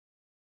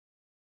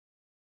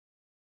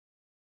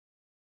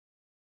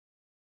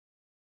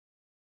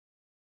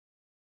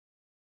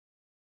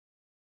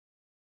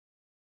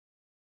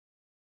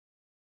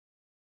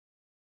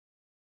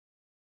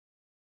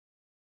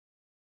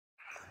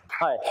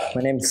Hi,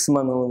 my name is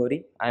Suman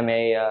Mulumudi. I'm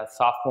a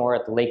sophomore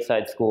at the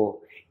Lakeside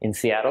School in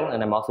Seattle,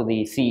 and I'm also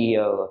the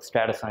CEO of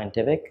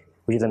StratoScientific,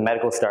 which is a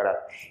medical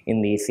startup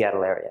in the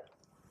Seattle area.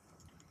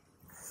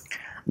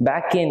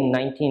 Back in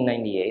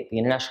 1998, the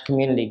international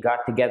community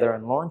got together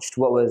and launched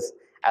what was,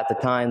 at the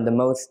time, the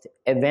most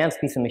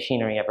advanced piece of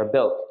machinery ever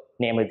built,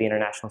 namely the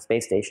International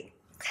Space Station.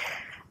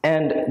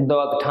 And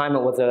though at the time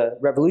it was a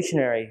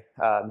revolutionary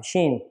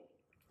machine,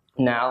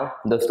 now,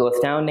 though still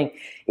astounding,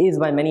 is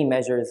by many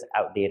measures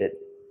outdated.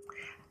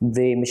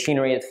 The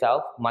machinery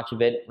itself, much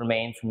of it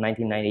remains from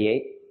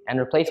 1998, and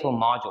replaceable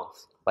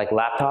modules, like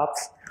laptops,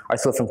 are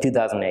still from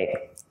 2008.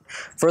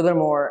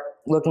 Furthermore,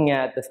 looking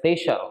at the space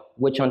shuttle,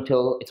 which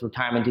until its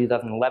retirement in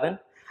 2011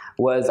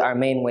 was our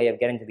main way of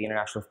getting to the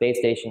International Space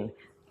Station,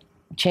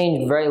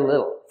 changed very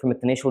little from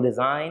its initial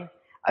design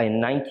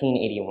in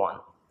 1981.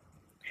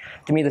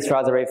 To me, this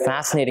draws a very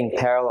fascinating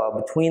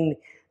parallel between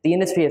the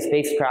industry of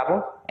space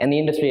travel and the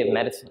industry of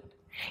medicine,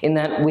 in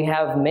that we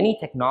have many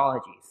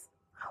technologies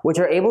which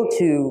are able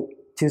to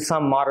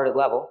some moderate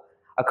level,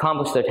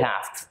 accomplish their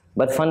tasks,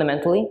 but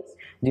fundamentally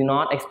do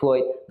not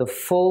exploit the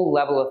full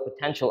level of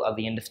potential of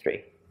the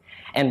industry.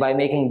 And by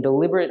making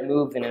deliberate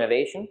moves in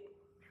innovation,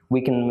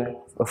 we can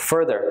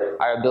further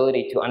our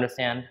ability to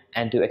understand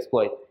and to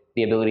exploit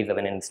the abilities of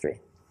an industry.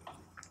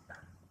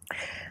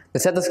 The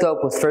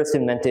stethoscope was first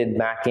invented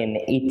back in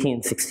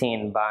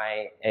 1816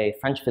 by a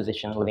French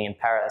physician living in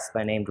Paris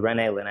by named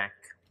René Laennec.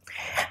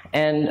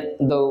 And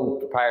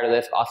though prior to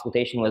this,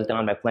 auscultation was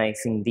done by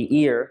placing the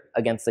ear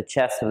against the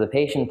chest of the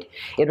patient,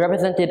 it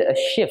represented a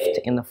shift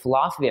in the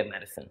philosophy of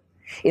medicine,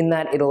 in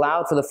that it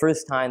allowed for the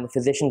first time the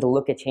physician to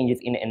look at changes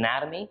in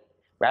anatomy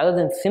rather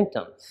than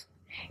symptoms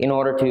in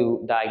order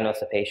to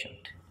diagnose a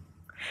patient.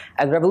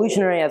 As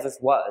revolutionary as this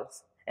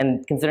was,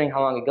 and considering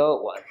how long ago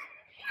it was,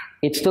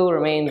 it still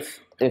remains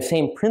the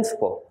same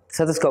principle. The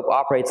stethoscope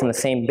operates on the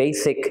same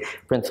basic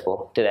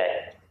principle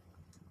today.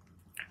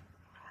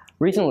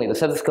 Recently, the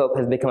stethoscope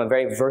has become a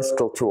very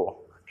versatile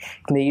tool.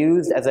 It can be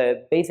used as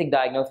a basic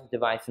diagnosis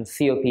device in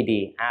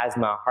COPD,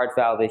 asthma, heart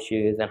valve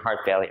issues, and heart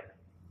failure.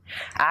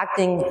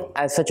 Acting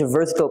as such a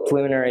versatile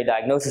preliminary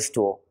diagnosis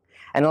tool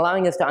and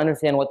allowing us to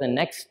understand what the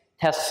next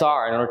tests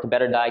are in order to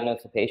better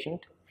diagnose the patient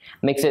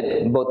makes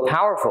it both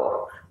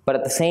powerful, but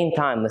at the same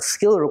time, the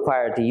skill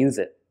required to use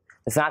it,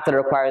 the fact that it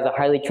requires a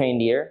highly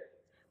trained ear,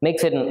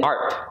 makes it an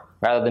art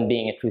rather than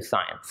being a true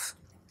science.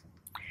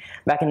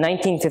 Back in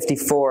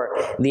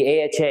 1954,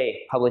 the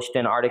AHA published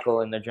an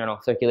article in their journal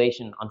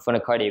Circulation on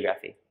Phonak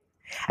Cartography.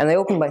 And they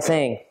opened by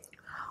saying,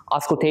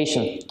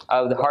 auscultation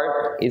of the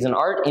heart is an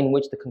art in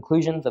which the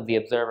conclusions of the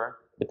observer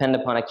depend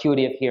upon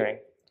acuity of hearing,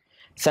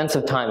 sense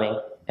of timing,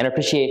 and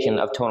appreciation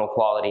of tonal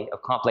quality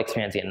of complex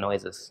transient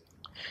noises.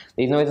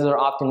 These noises are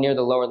often near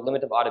the lower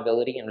limit of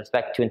audibility in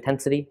respect to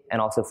intensity and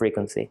also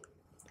frequency.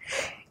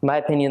 In my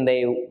opinion,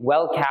 they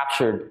well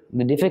captured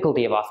the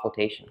difficulty of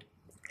auscultation.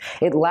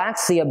 It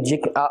lacks the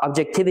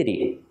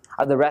objectivity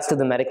of the rest of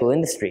the medical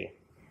industry,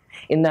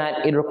 in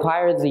that it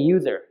requires the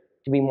user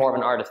to be more of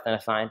an artist than a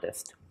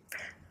scientist.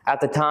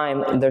 At the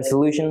time, their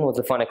solution was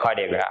the Phonak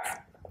Cartograph.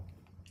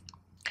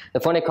 The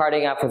Phonak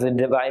Cartograph was a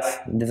device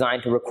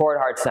designed to record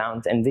heart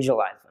sounds and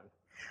visualize them.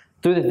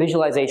 Through the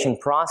visualization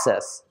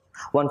process,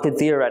 one could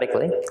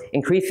theoretically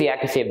increase the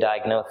accuracy of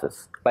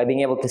diagnosis by being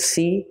able to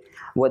see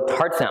what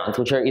heart sounds,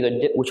 which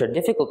are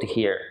difficult to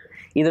hear,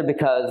 either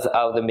because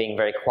of them being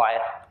very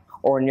quiet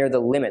or near the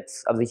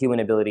limits of the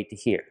human ability to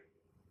hear.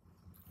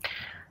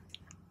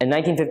 In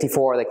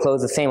 1954, they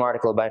closed the same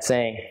article by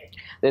saying,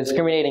 the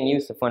discriminating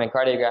use of phonak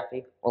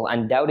cardiography will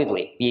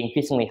undoubtedly be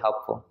increasingly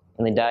helpful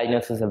in the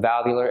diagnosis of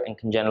valvular and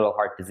congenital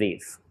heart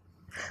disease.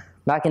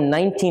 Back in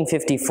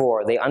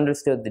 1954, they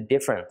understood the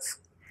difference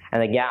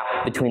and the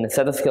gap between the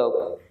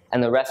stethoscope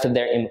and the rest of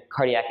their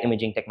cardiac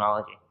imaging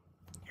technology.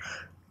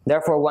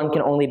 Therefore, one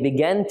can only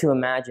begin to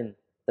imagine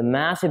the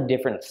massive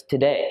difference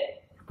today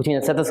between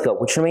the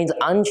stethoscope, which remains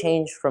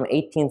unchanged from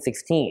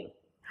 1816,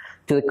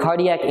 to the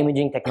cardiac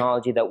imaging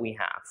technology that we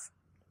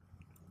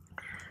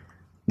have.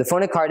 The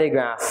Phonak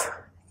Cartograph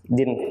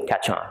didn't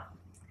catch on.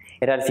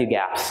 It had a few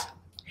gaps.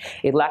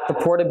 It lacked the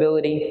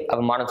portability of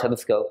a modern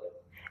stethoscope,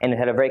 and it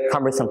had a very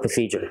cumbersome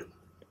procedure.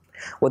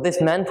 What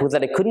this meant was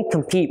that it couldn't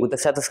compete with the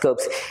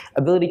stethoscope's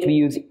ability to be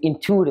used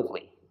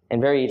intuitively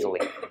and very easily.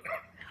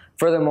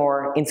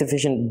 Furthermore,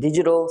 insufficient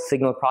digital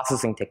signal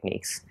processing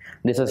techniques.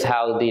 This is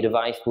how the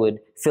device would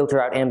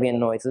filter out ambient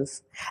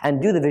noises and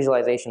do the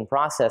visualization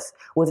process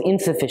was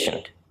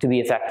insufficient to be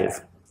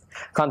effective.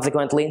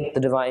 Consequently, the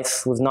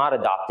device was not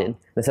adopted.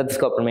 The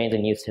stethoscope remains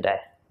in use today.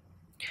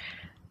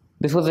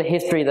 This was a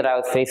history that I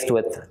was faced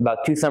with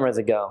about 2 summers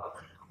ago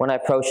when I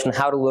approached on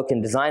how to look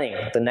in designing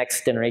the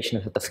next generation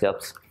of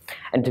stethoscopes.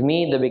 And to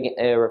me,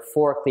 there were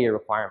 4 clear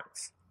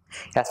requirements.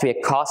 It has to be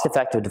a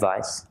cost-effective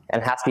device,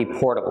 and it has to be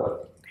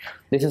portable.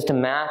 This is to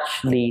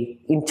match the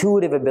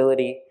intuitive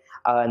ability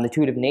and the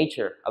intuitive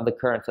nature of the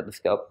current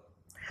stethoscope.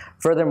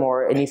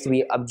 Furthermore, it needs to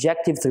be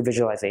objective through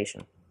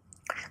visualization.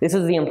 This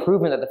is the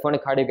improvement that the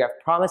Phonak Cartograph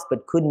promised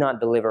but could not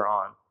deliver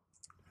on.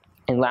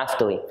 And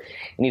lastly,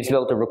 it needs to be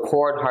able to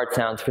record heart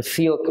sounds for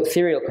serial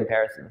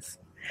comparisons.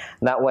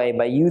 That way,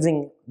 by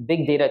using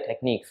big data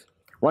techniques,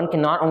 one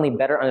can not only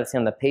better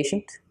understand the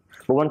patient,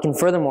 but one can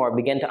furthermore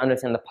begin to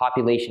understand the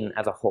population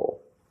as a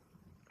whole.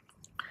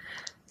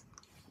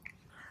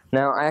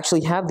 Now, I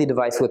actually have the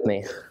device with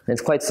me.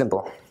 It's quite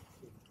simple.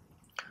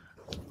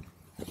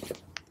 It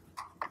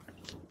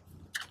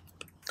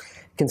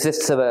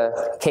consists of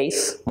a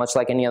case, much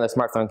like any other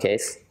smartphone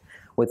case,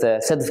 with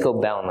a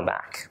stethoscope bell in the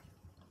back.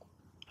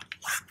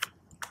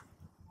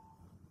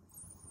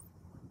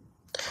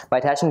 By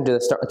attaching it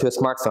to a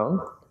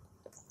smartphone,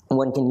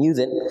 one can use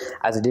it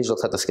as a digital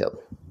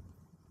stethoscope.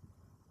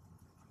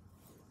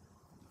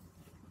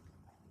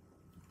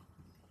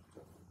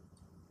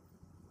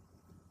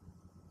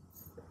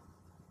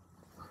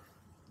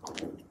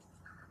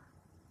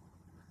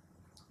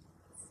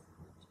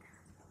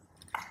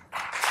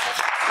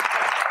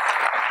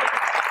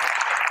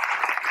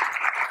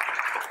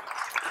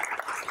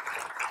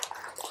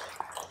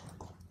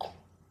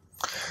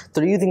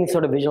 Through using these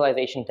sort of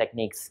visualization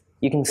techniques,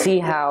 you can see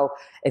how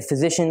a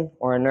physician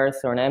or a nurse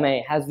or an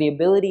MA has the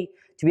ability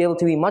to be able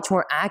to be much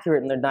more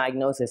accurate in their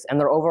diagnosis and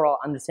their overall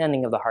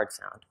understanding of the heart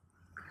sound.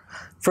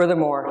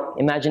 Furthermore,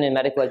 imagine in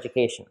medical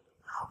education,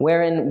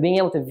 wherein being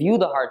able to view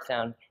the heart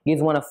sound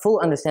gives one a full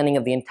understanding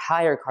of the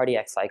entire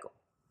cardiac cycle.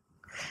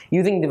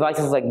 Using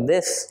devices like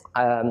this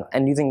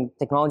and using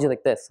technology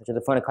like this, such as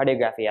the Phonak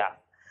Cartograph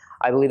app,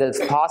 I believe that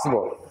it's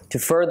possible to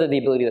further the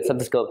ability of the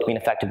stethoscope to be an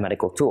effective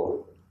medical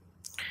tool.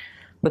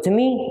 But to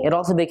me, it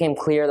also became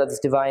clear that this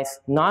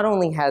device not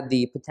only had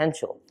the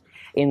potential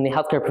in the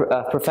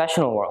healthcare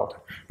professional world,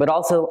 but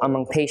also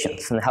among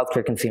patients and the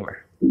healthcare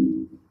consumer.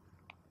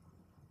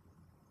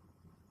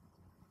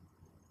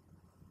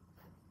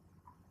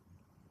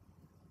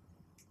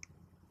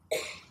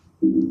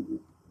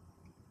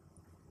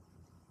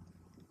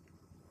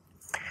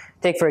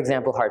 Take, for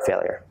example, heart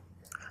failure.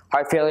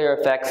 Heart failure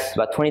affects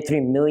about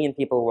 23 million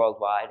people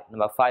worldwide and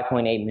about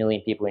 5.8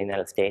 million people in the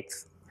United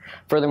States.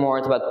 Furthermore,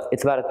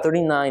 it's about a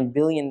 $39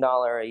 billion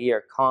a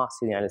year cost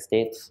to the United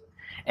States,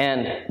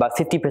 and about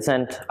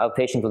 50% of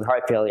patients with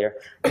heart failure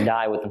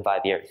die within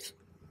 5 years.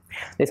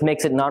 This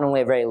makes it not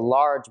only a very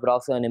large, but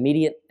also an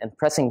immediate and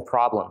pressing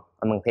problem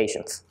among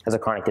patients as a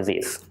chronic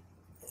disease.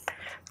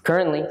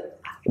 Currently,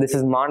 this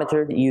is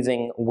monitored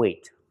using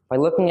weight. By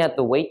looking at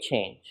the weight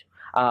change,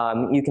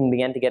 you can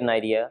begin to get an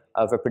idea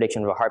of a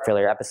prediction of a heart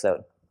failure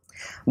episode.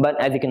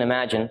 But as you can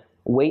imagine,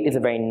 weight is a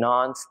very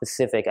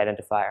non-specific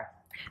identifier.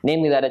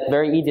 Namely that it's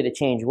very easy to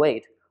change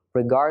weight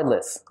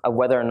regardless of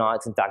whether or not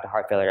it's in fact a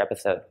heart failure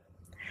episode.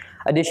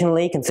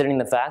 Additionally, considering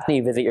the fact that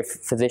you visit your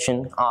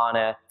physician on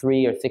a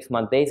 3 or 6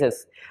 month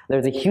basis,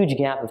 there's a huge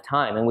gap of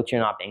time in which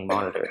you're not being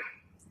monitored.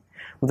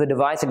 With a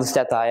device like the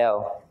Steth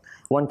IO,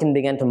 one can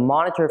begin to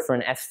monitor for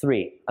an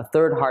S3, a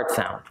third heart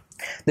sound.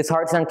 This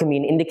heart sound can be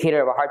an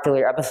indicator of a heart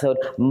failure episode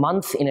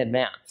months in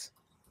advance.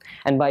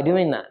 And by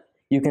doing that,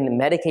 you can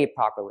medicate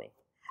properly.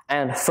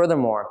 And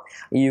furthermore,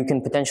 you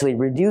can potentially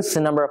reduce the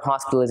number of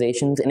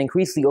hospitalizations and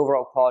increase the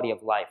overall quality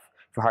of life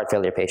for heart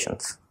failure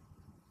patients.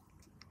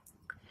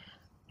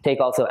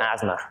 Take also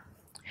asthma.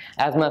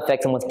 Asthma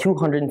affects almost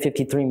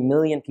 253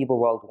 million people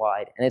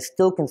worldwide and is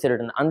still considered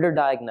an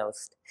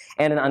underdiagnosed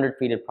and an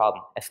undertreated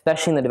problem,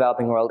 especially in the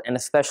developing world and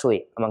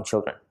especially among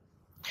children.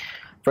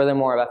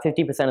 Furthermore, about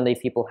 50% of these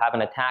people have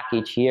an attack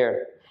each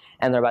year,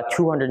 and there are about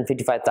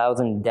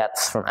 255,000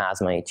 deaths from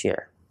asthma each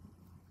year.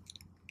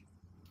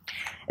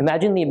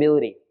 Imagine the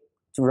ability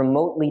to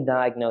remotely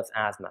diagnose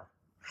asthma.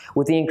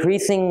 With the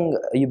increasing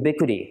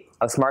ubiquity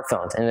of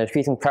smartphones and the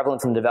increasing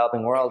prevalence in the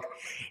developing world,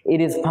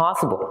 it is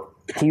possible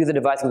to use a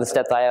device with the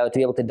Steth IO to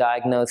be able to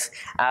diagnose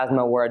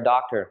asthma where a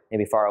doctor may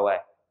be far away.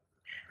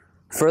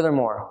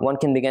 Furthermore, one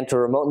can begin to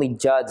remotely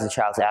judge the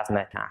child's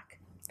asthma attack.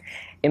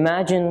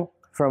 Imagine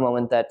for a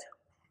moment that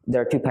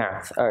there are two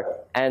parents,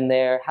 and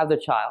they have their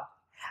child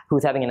who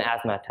is having an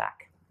asthma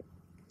attack.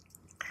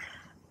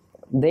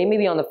 They may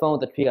be on the phone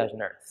with the triage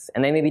nurse,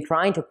 and they may be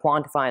trying to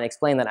quantify and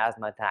explain that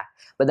asthma attack,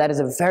 but that is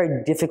a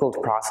very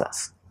difficult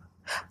process.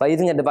 By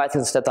using a device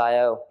with Steth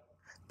IO,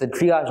 the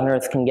triage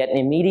nurse can get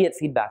immediate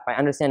feedback by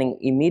understanding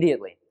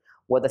immediately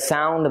what the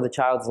sound of the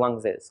child's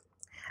lungs is.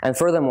 And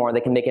furthermore,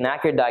 they can make an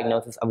accurate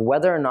diagnosis of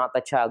whether or not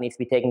that child needs to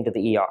be taken to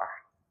the ER.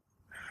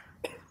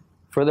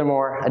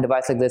 Furthermore, a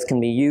device like this can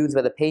be used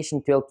by the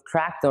patient to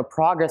track the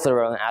progress of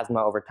their own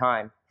asthma over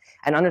time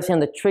and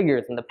understand the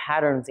triggers and the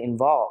patterns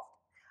involved,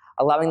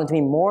 allowing them to be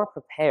more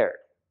prepared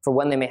for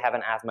when they may have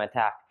an asthma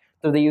attack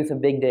through the use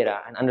of big data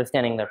and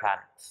understanding their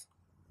patterns.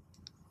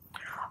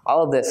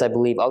 All of this, I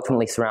believe,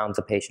 ultimately surrounds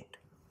the patient.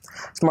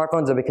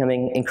 Smartphones are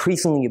becoming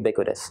increasingly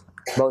ubiquitous,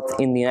 both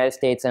in the United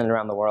States and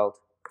around the world.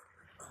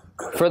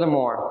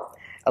 Furthermore,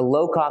 a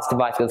low-cost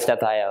device with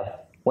Steth IO,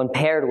 when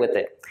paired with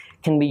it,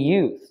 can be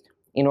used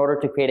in order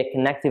to create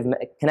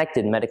a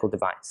connected medical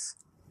device.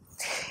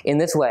 In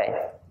this way,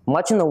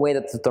 much in the way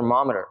that the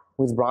thermometer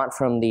was brought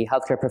from the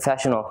healthcare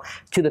professional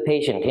to the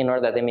patient in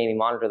order that they may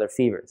monitor their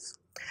fevers.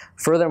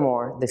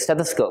 Furthermore, the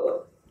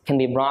stethoscope can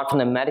be brought from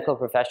the medical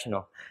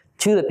professional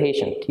to the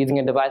patient using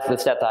a device with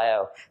Steth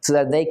IO so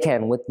that they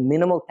can, with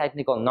minimal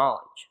technical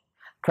knowledge,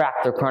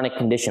 track their chronic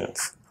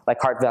conditions like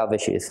heart valve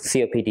issues,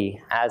 COPD,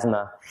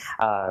 asthma,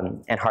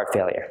 and heart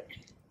failure.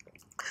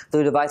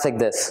 Through a device like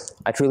this,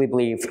 I truly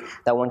believe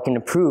that one can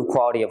improve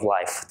quality of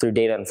life through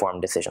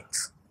data-informed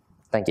decisions.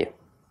 Thank you.